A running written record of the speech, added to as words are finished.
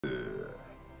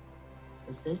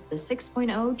Metamorphosis, the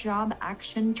 6.0 job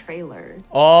action trailer.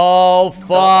 Oh,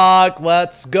 fuck.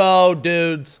 Let's go,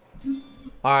 dudes.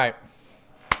 All right.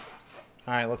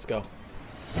 All right, let's go.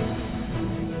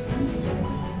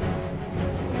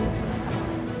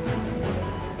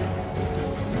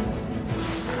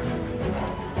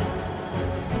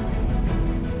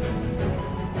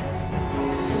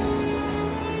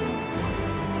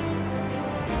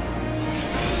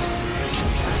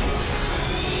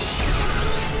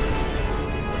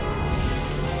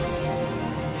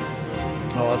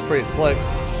 Oh, that's pretty slick.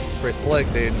 Pretty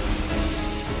slick, dude.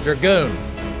 Dragoon.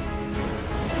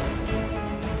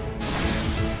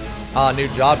 Ah, new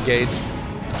job gauge.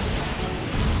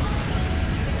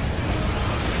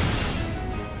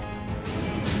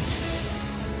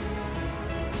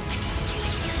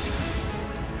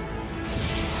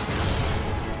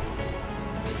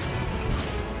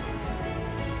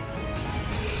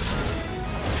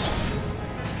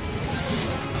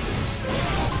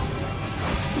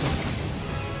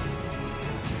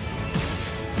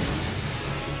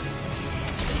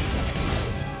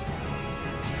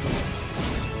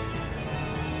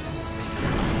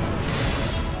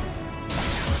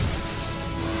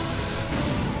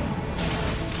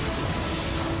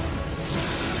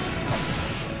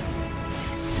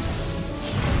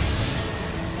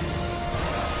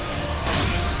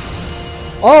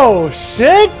 Oh,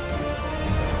 shit!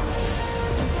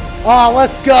 Oh,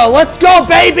 let's go. Let's go,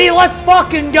 baby! Let's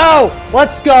fucking go!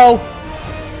 Let's go!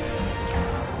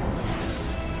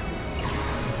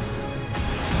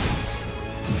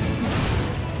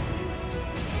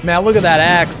 Man, look at that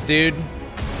axe, dude.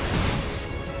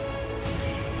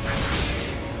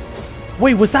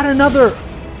 Wait, was that another?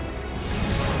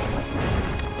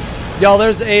 Yo,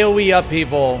 there's AoE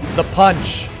upheaval. The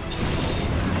punch.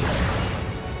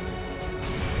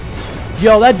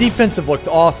 Yo, that defensive looked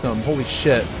awesome. Holy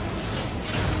shit.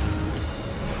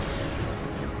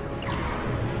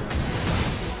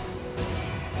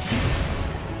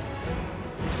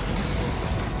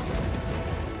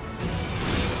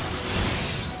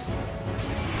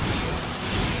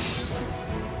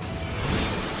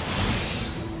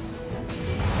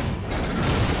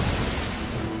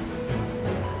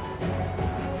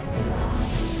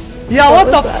 Yeah,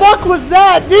 what the fuck was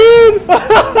that, dude?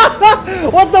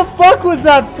 What the fuck was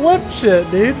that flip shit,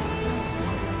 dude?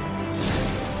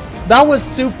 That was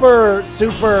super,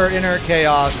 super inner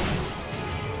chaos.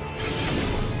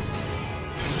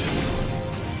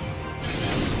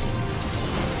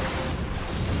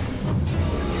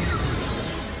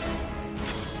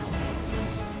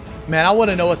 Man, I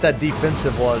want to know what that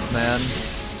defensive was, man.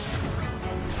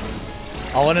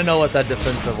 I want to know what that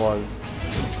defensive was.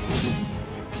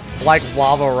 Like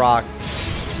lava rock.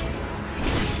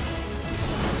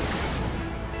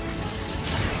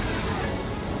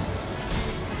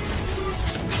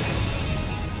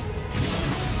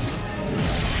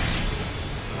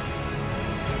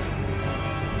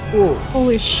 Ooh.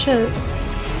 Holy shit.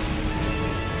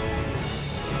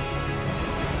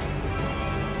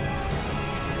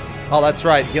 Oh, that's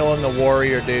right. Healing the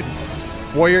warrior, dude.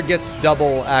 Warrior gets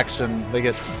double action. They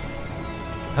get...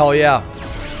 Hell yeah.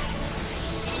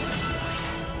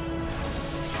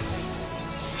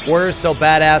 Warrior's so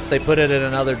badass, they put it in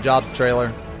another job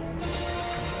trailer.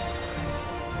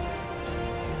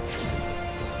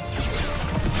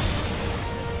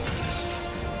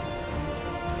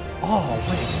 Oh,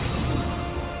 wait.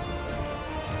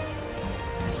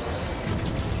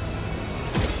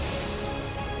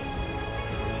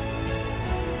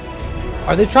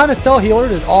 Are they trying to tell healer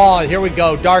to... Oh, here we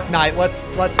go. Dark Knight. Let's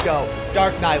go.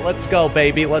 Dark Knight. Let's go,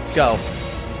 baby. Let's go.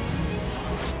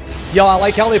 Yo, I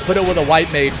like how they put it with a white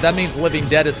mage. That means Living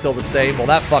Dead is still the same. Well,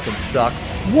 that fucking sucks.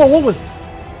 Whoa, what was...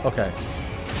 Okay.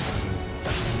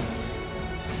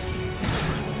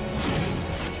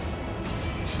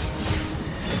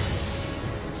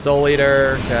 Soul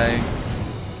Eater. Okay.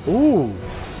 Ooh.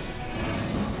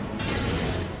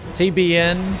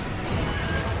 TBN.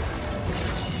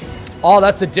 Oh,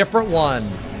 that's a different one.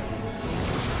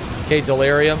 Okay,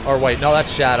 Delirium. Or wait, no,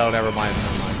 that's Shadow. Never mind.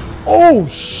 Oh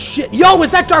shit! Yo,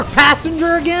 is that Dark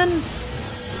Passenger again?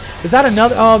 Is that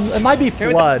another? It might be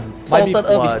Flood. Might be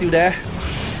Flood.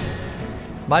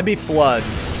 Might be Flood.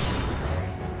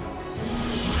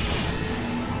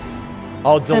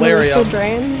 Oh, Delirium.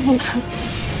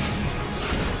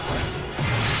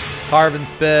 Carve and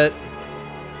Spit.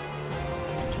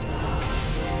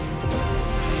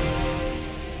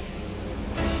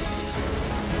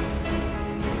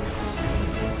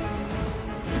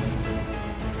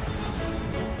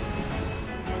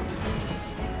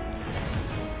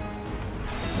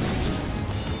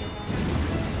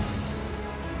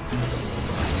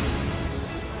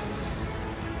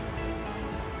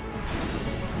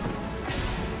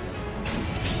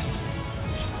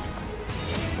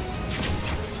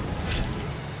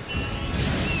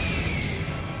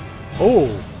 Oh,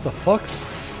 the fuck?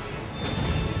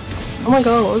 Oh my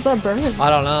god, what was that burn? I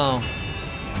don't know.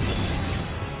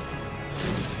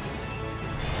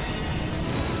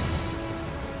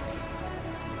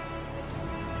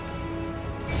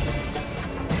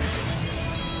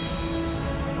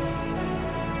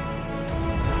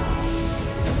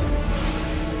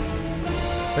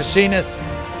 Machinist.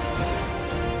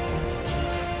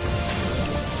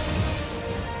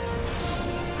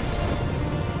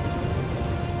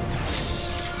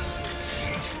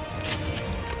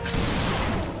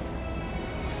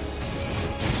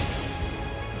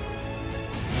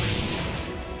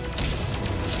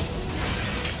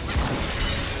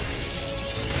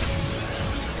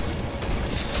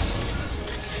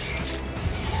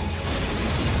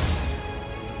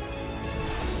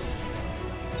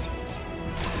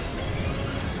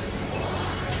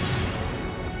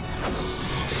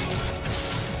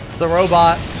 The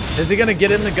robot. Is he gonna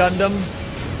get in the Gundam?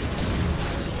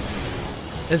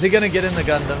 Is he gonna get in the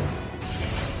Gundam?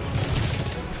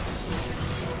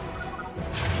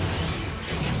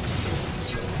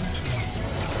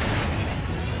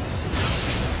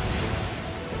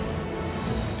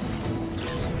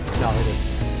 No, he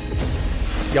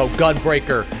didn't. Yo,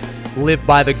 Gunbreaker. Live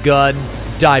by the gun,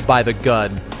 die by the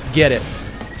gun. Get it.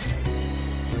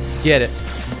 Get it.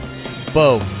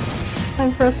 Boom.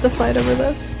 Time for us to fight over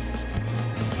this.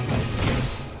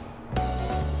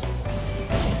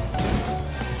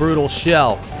 Brutal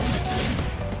Shell.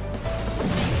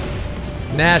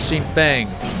 Gnashing Fang.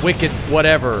 Wicked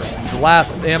whatever.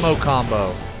 Last ammo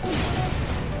combo.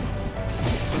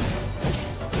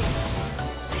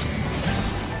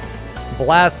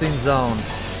 Blasting Zone.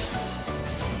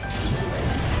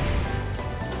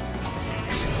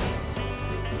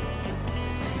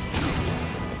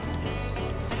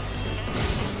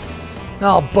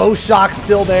 Oh, Bowshock's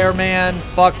still there, man.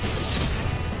 Fuck.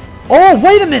 Oh,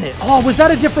 wait a minute. Oh, was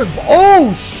that a different...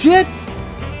 Oh, shit.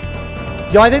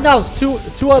 Yo, I think that was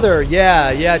two other...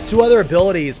 Yeah, two other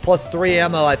abilities plus 3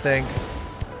 ammo, I think.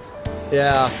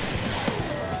 Yeah.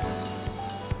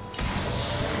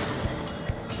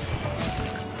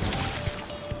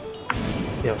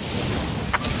 Yo.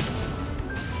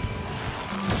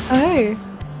 Hey.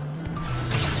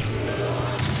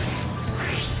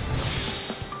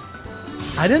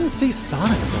 I didn't see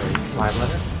Sonic break.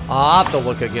 I'll have to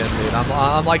look again, dude.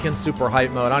 I'm like in super hype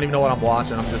mode. I don't even know what I'm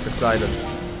watching. I'm just excited.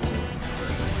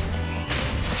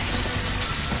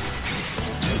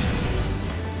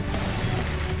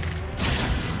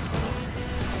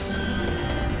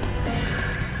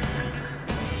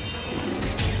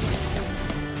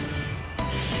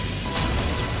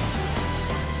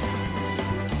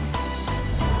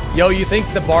 Yo, you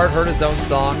think the Bard heard his own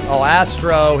song? Oh,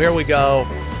 Astro. Here we go.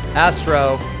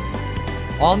 Astro.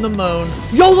 On the moon.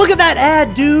 Yo, look at that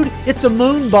ad, dude. It's a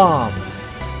moon bomb.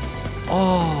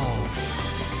 Oh.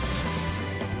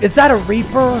 Is that a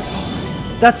Reaper?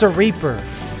 That's a Reaper.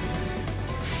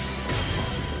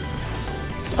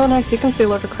 Oh, nice. You can see a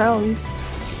lot of crowns.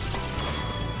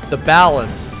 The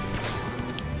balance.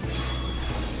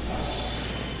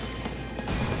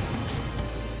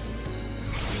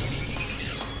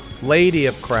 Lady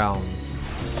of Crowns.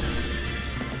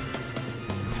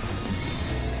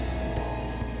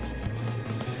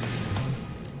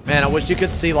 Man, I wish you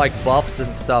could see like buffs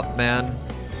and stuff, man.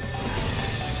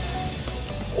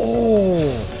 Oh.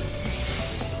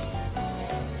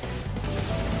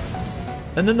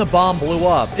 And then the bomb blew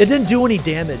up. It didn't do any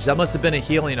damage. That must have been a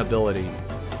healing ability.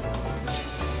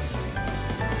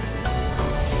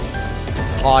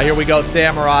 Oh, here we go,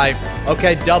 Samurai.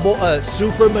 Okay, double,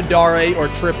 super Madare or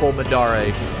triple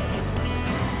Madare.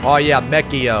 Oh yeah,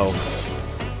 Mechio.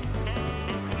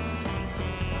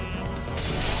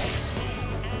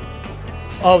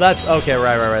 Oh, that's, okay,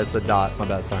 right. It's a dot. My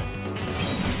bad, sorry.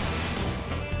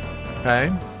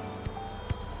 Okay.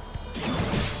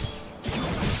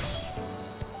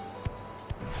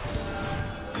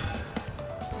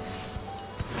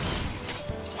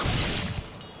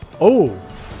 Oh.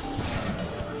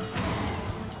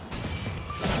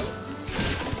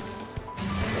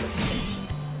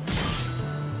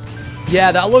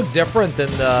 Yeah, that looked different than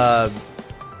the,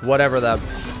 whatever that,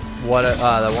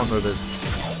 that one move is.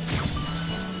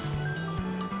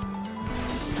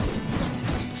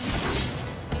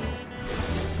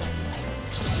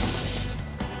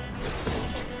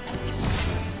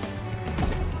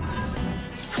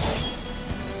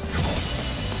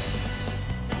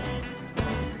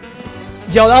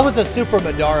 Yo, that was a super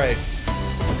Madare.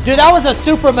 Dude, that was a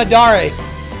super Madare.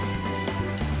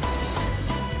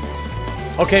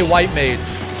 Okay, White Mage.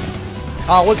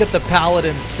 Oh, look at the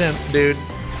Paladin simp, dude.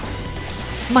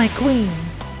 My queen.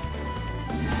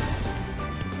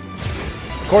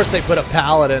 course they put a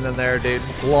paladin in there, dude.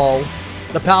 Lol.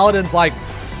 The paladin's like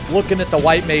looking at the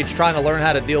white mage trying to learn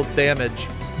how to deal damage.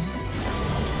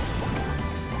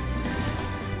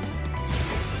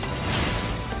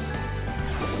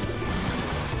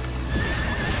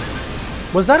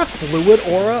 Was that a fluid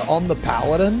aura on the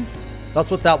paladin?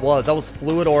 That's what that was. That was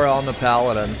fluid aura on the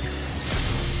paladin.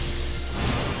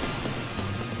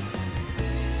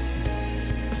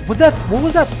 What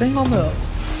was that thing on the...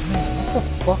 Man, what the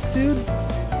fuck, dude?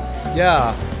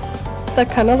 Yeah. That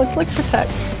kind of looked like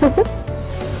Protect.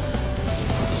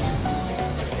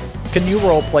 Can you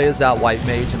roleplay as that white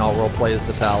mage and I'll roleplay as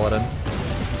the paladin?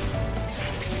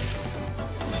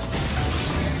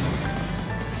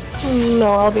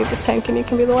 No, I'll be the tank and you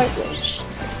can be the white mage.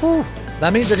 Whew.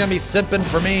 That means you're gonna be simping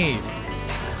for me.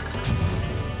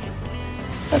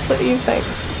 That's what you think.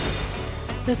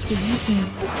 That's what you think.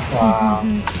 Wow.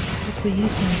 That's what you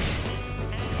think.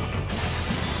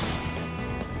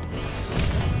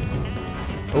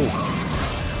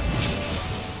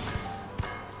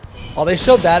 Oh, they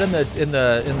showed that in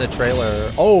the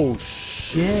trailer. Oh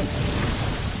shit.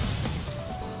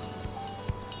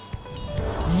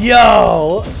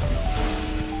 Yo.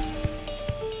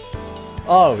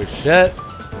 Oh shit.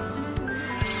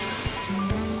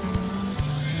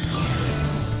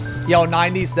 Yo,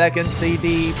 90-second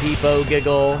CD, people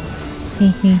giggle.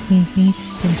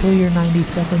 Enjoy your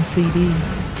 90-second CD.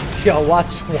 Yo,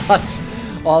 watch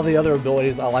all the other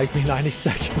abilities. I like me 90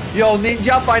 seconds. Yo,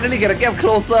 Ninja finally get a get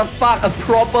closer. Fuck, a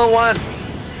proper one.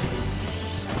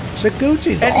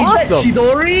 Shiguchi's And awesome. is that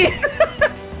Chidori?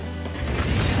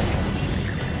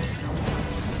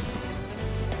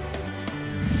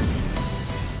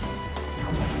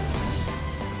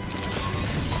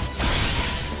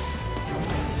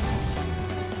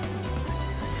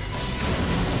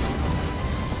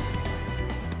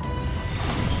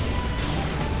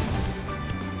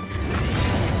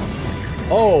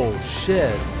 Oh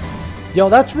shit. Yo,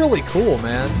 that's really cool,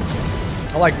 man.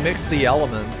 I like mix the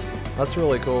elements. That's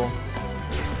really cool.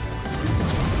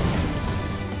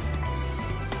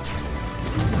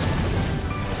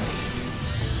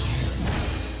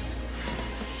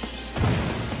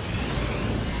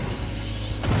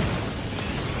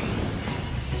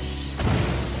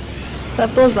 That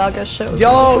Blizzaga shows.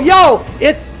 Yo,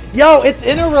 it's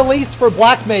in a release for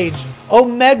Black Mage.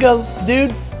 Omega,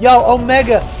 dude. Yo,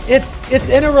 Omega. It's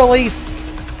in a release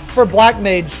for Black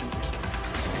Mage.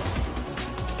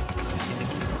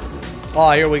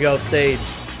 Oh, here we go, Sage.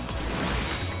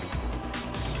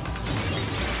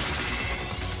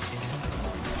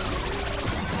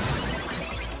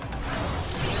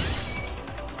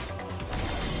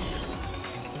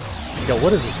 Yo,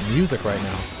 what is this music right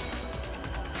now?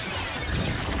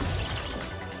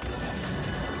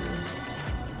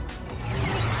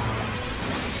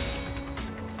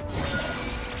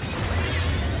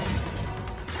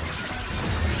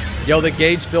 Yo, the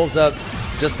gauge fills up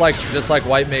just like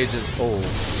White Mage's. Oh.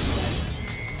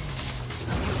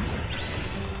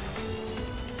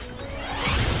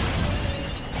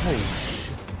 Holy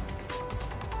shit.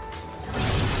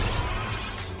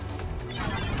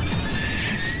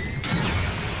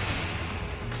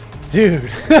 Dude.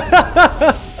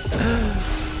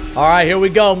 All right, here we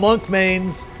go. Monk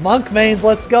mains. Monk mains,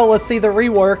 let's go. Let's see the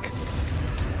rework.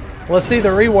 Let's see the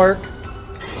rework.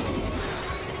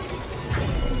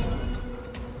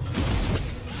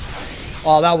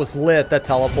 Oh, that was lit. That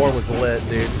teleport was lit,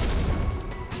 dude.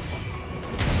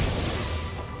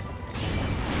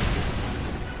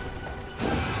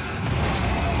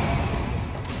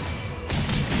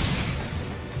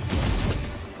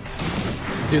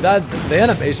 Dude, the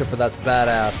animation for that's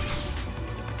badass.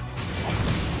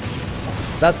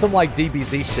 That's some like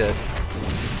DBZ shit.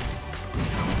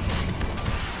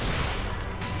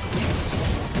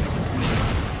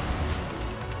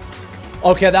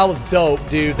 Okay, that was dope,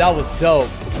 dude. That was dope.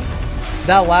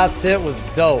 That last hit was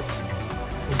dope.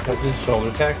 Is that his shoulder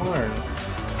tackle or?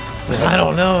 I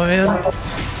don't know, man.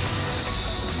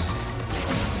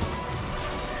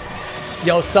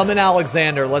 Yo, summon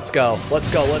Alexander. Let's go.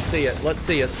 Let's go. Let's see it. Let's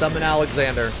see it. Summon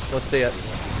Alexander. Let's see it.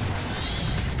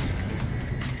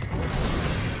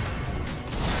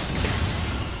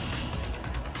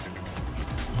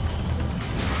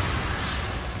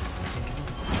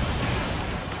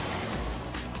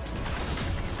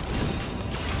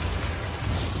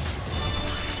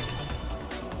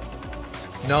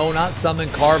 No, not summon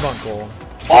Carbuncle.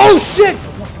 Oh, shit!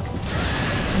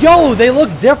 Yo, they look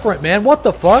different, man. What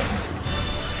the fuck?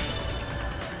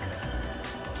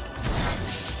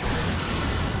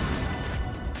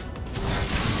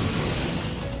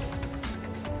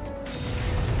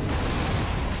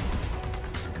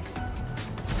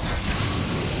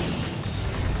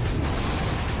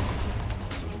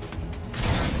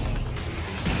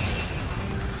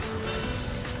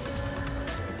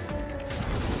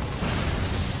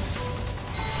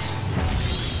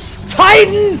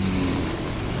 Titan!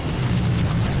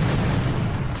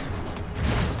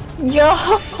 Yo!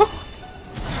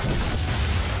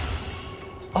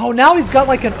 Oh, now he's got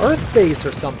like an Earth base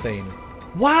or something.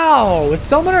 Wow, is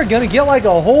Summoner gonna get like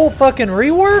a whole fucking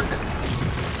rework?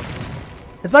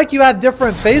 It's like you have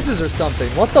different phases or something.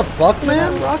 What the fuck,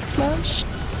 man? Rock smash.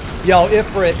 Yo,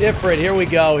 Ifrit, here we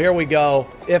go,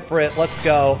 Ifrit, let's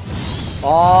go.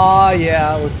 Aw,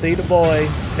 yeah, let's see the boy.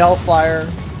 Hellfire.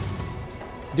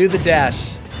 Do the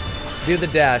dash. Do the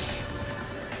dash.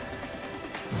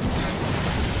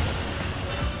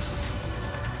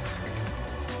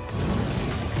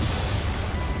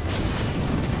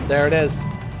 There it is.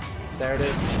 There it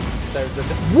is. There's a...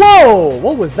 Whoa!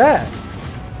 What was that?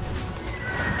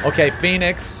 Okay,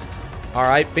 Phoenix.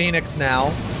 Alright, Phoenix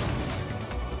now.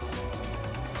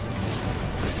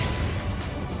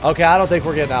 Okay, I don't think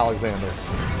we're getting Alexander.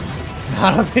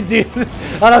 I don't think, dude.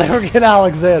 I don't think we're getting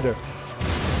Alexander.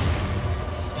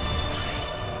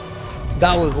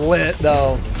 That was lit,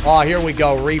 though. Oh, here we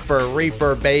go.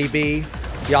 Reaper, baby.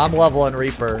 Yeah, I'm leveling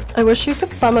Reaper. I wish you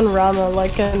could summon Rama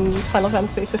like in Final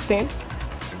Fantasy XV.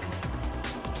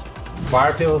 Why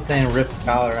are people saying Rip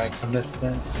Scholar? I missed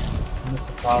it. I missed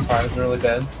the Scholar part. It's really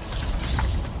dead.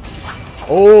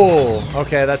 Oh,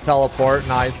 okay, that teleport.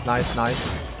 Nice, nice,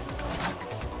 nice.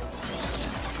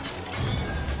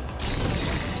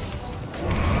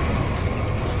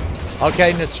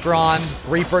 Okay, Nestron.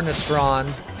 Reaper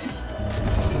Nestron.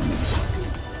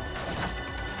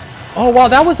 Oh wow,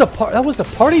 that was a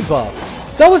party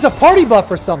buff. That was a party buff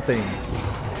or something.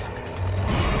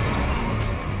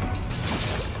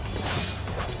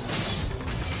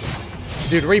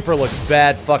 Dude, Reaper looks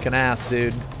bad fucking ass,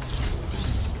 dude.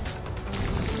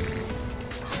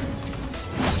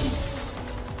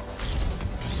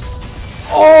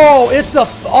 Oh, it's a...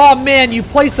 Oh, man, you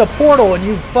place a portal and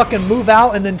you fucking move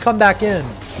out and then come back in.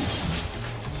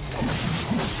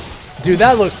 Dude,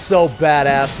 that looks so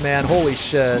badass, man. Holy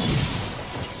shit.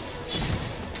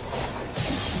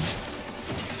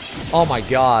 Oh, my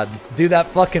God. Dude, that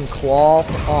fucking claw.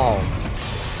 Oh.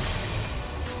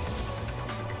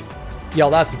 Yo,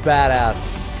 that's badass.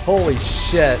 Holy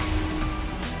shit.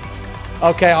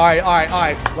 Okay,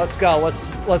 alright. Let's go.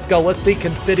 Let's go. Let's see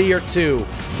Confidier 2.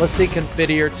 Let's see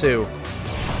Confidier 2.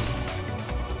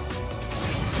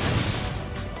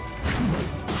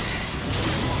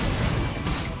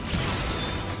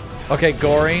 Okay,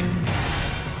 Goring.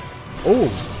 Ooh.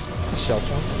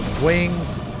 Shelter.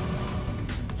 Wings.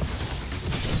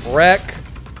 Wreck.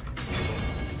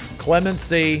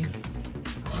 Clemency.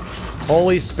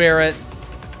 Holy Spirit.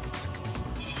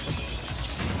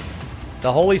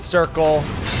 The Holy Circle.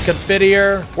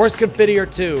 Confidier. Where's Confidier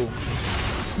 2?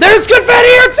 There's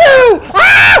Confidier 2!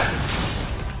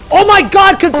 Ah! Oh my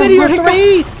God, Confidier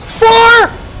 3! 4!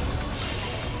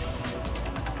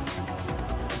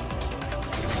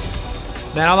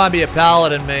 Man, I might be a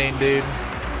paladin main, dude.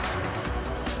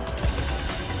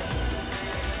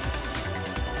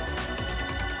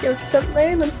 Yo, Simp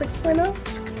main in 6.0?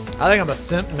 I think I'm a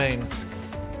simp main.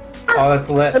 Oh, that's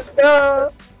lit. Let's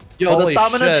go! Yo, Holy the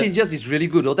summoner shit. changes is really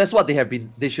good though. That's what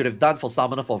they should have done for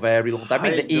summoner for a very long time.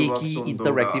 Make the A key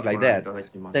interactive like that.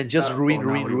 Then just ruin.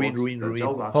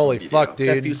 Holy fuck,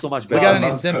 That dude. feels so much We better. got any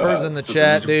simpers in the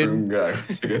chat, dude?